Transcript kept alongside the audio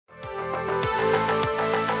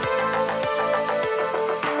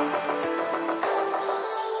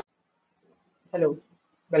Hello,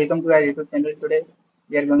 welcome to our YouTube channel. Today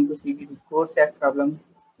we are going to see the CodeChef problem,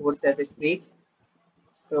 CodeChef streak.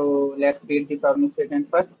 So let's read the problem statement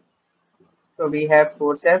first. So we have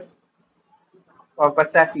CodeChef offers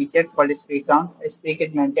a feature called streak count. A streak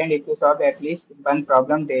is maintained if you solve at least one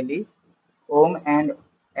problem daily. Home and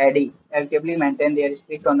Addy actively maintain their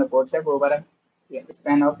streaks on the CodeChef over a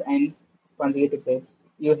span of n consecutive days.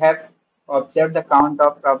 You have observed the count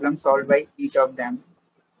of problems solved by each of them.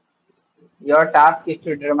 Your task is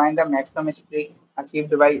to determine the maximum streak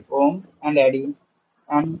achieved by Om and Eddie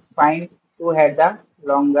and find who had the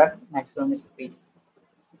longer maximum streak.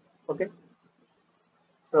 Okay.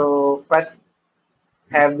 So first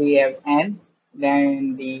we have N,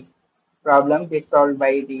 then the problem is solved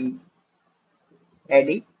by the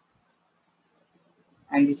Eddie,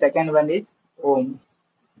 and the second one is Om.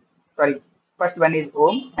 Sorry, first one is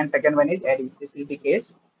Om and second one is Eddie. This is the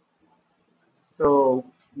case. So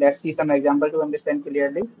let's see some example to understand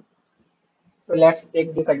clearly. So let's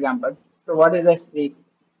take this example. So what is the streak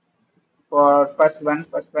for first one?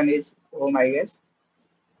 First one is Om, I guess.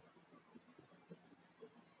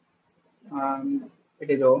 It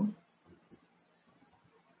is home.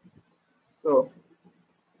 So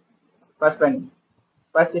first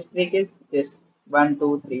streak is this 1,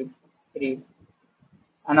 2, 3, 3.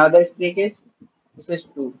 Another streak is this is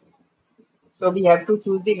 2. So we have to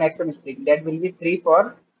choose the maximum streak. That will be 3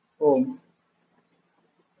 for home.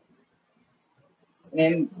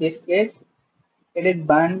 In this case, it is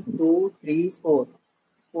 1, 2, 3, 4.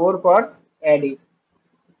 4 for Eddie.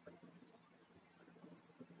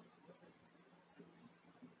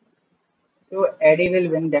 So Eddie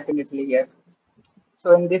will win definitely here.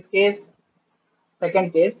 So in this case,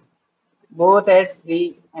 second case, both has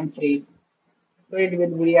 3 and 3. So it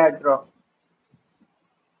will be a draw.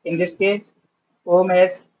 In this case, home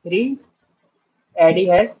has 3, Addy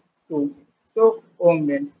has 2. So Om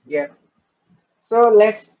wins here. So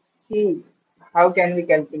let's see how can we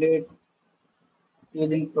calculate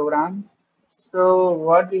using program. So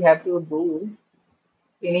what we have to do,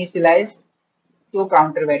 initialize two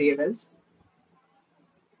counter variables.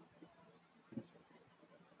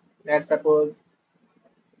 Let's suppose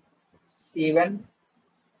C1,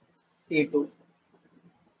 C2.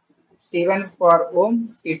 C1 for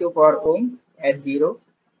Om, C2 for Om at 0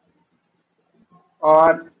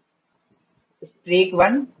 or streak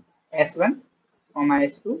 1, S1, comma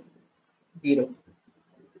S2, 0.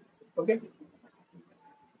 Okay.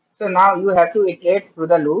 So now you have to iterate through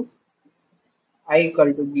the loop I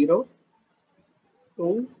equal to 0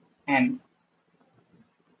 to n.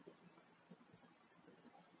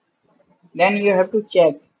 Then you have to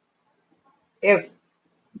check if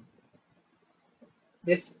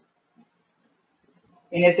this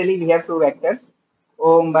initially we have two vectors.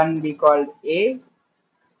 One we call A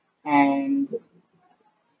and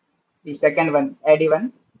the second one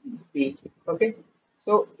AD1 B. Okay.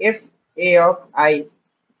 So if A of I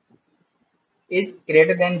is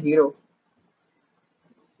greater than 0,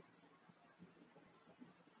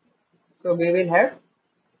 so we will have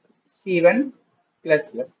C1 plus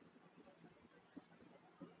plus.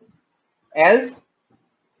 Else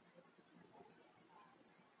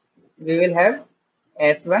we will have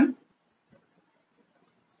S1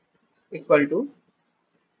 equal to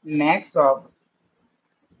max of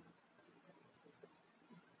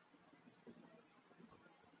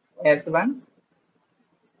S1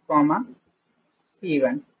 comma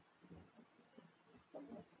C1.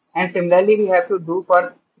 And similarly we have to do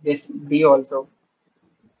for this B also.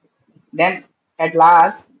 Then at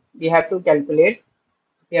last we have to calculate,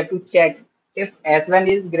 we have to check if S1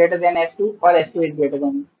 is greater than S2 or S2 is greater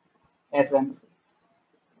than S1.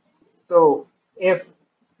 So if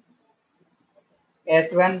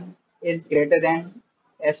S1 is greater than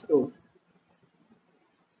S2,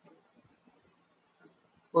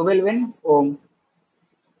 who will win? Ohm.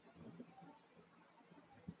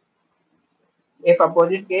 If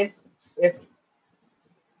opposite case, if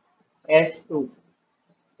S2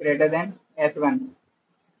 greater than S1,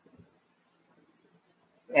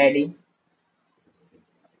 adding.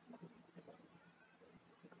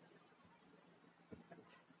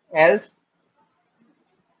 Else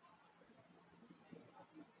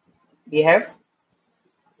we have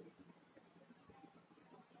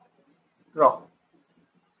draw.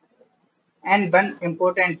 And one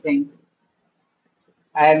important thing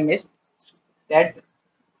I have missed, that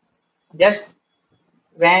just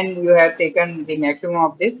when you have taken the maximum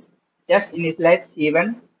of this, just initialize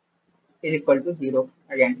C1 is equal to 0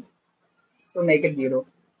 again. So make it 0.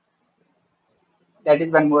 That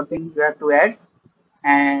is one more thing you have to add,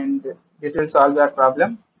 and this will solve your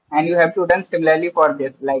problem. And you have to done similarly for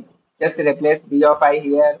this, like Just replace b of I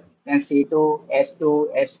here, then c2,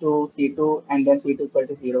 s2, s2, c2, and then c2 equal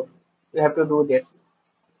to 0. You have to do this.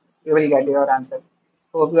 You will get your answer.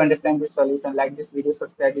 Hope you understand this solution. Like this video,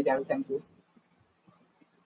 subscribe the channel. Thank you.